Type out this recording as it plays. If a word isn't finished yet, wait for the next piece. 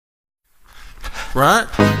right?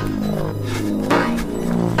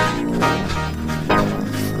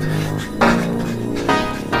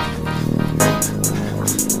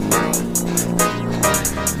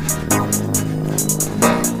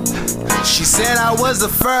 She said I was the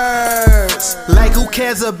first. Like, who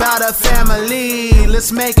cares about her family?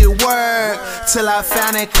 Let's make it work. Till I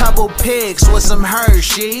found a couple pics with some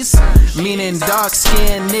Hershey's. Meaning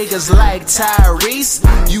dark-skinned niggas like Tyrese.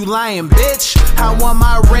 You lying, bitch. I want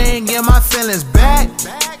my ring and my feelings back.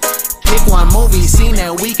 Pick one movie scene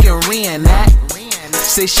that we can reenact.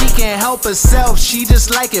 Say she can't help herself, she just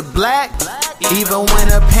like it black. Even when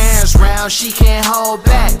her parents round, she can't hold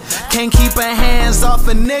back. Can't keep her hands off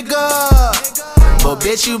a nigga. But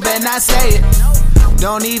bitch, you better not say it.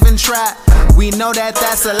 Don't even try. We know that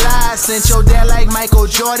that's a lie. Since your dad like Michael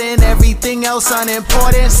Jordan, everything else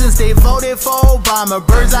unimportant. Since they voted for Obama,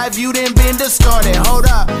 bird's eye view done been distorted. Hold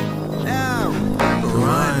up.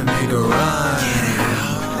 Run, nigga, run.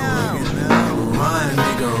 Run,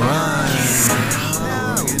 nigga, run.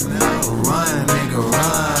 Run, nigga,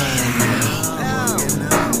 run.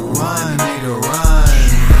 Run, nigga, run.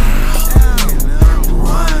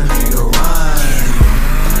 Run, nigga, run.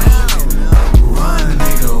 Run,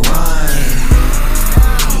 nigga, run.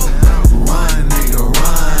 Run, nigga,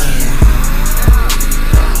 run.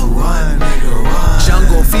 Run, nigga, run.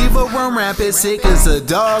 Jungle fever run rampant, sick as a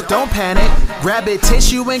dog, don't panic. Grab it,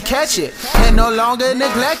 tissue and catch it, can no longer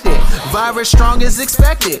neglect it. Virus strong as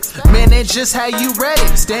expected, man, it's just how you read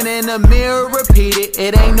it. Stand in the mirror, repeat it,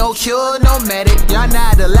 it ain't no cure, no medic. Y'all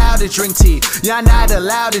not allowed to drink tea, y'all not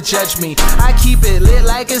allowed to judge me. I keep it lit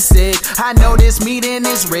like a cig, I know this meeting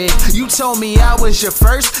is rigged. You told me I was your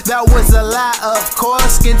first, that was a lie, of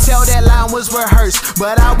course. Can tell that line was rehearsed,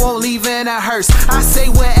 but I won't leave in a hearse. I say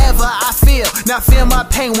wherever I feel, not feel my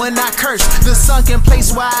pain when I curse. The sunken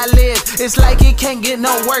place where I live, it's like it can't get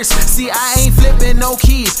no worse. See, I ain't flipping no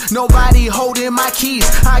keys, nobody holding my keys.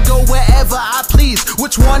 I go wherever I please,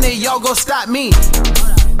 which one of y'all gon' stop me?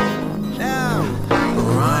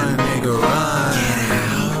 Run, nigga, run.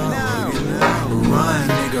 Run,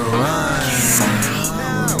 nigga, run.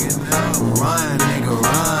 Run, nigga, run. Run, nigga,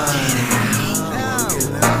 run.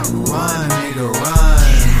 Run, nigga, run.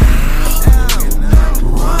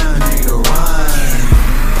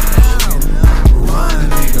 Run,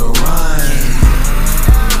 nigga, run.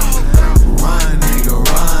 Run, nigga,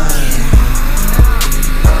 run.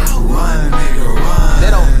 Run, nigga, run.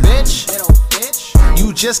 Little bitch, you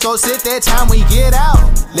just go sit there time we get out.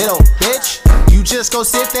 Little bitch, you just go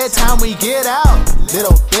sit there time we get out.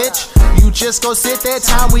 Little bitch, you just go sit there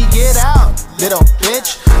time we get out. Little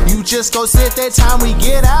bitch, you just go sit there time we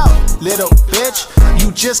get out. Little bitch,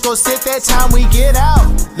 you just go sit there time we get out.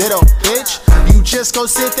 Little bitch, you just go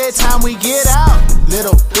sit there time we get out.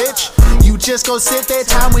 Little bitch, you just go sit there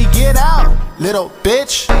time we get out. Little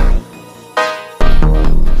bitch.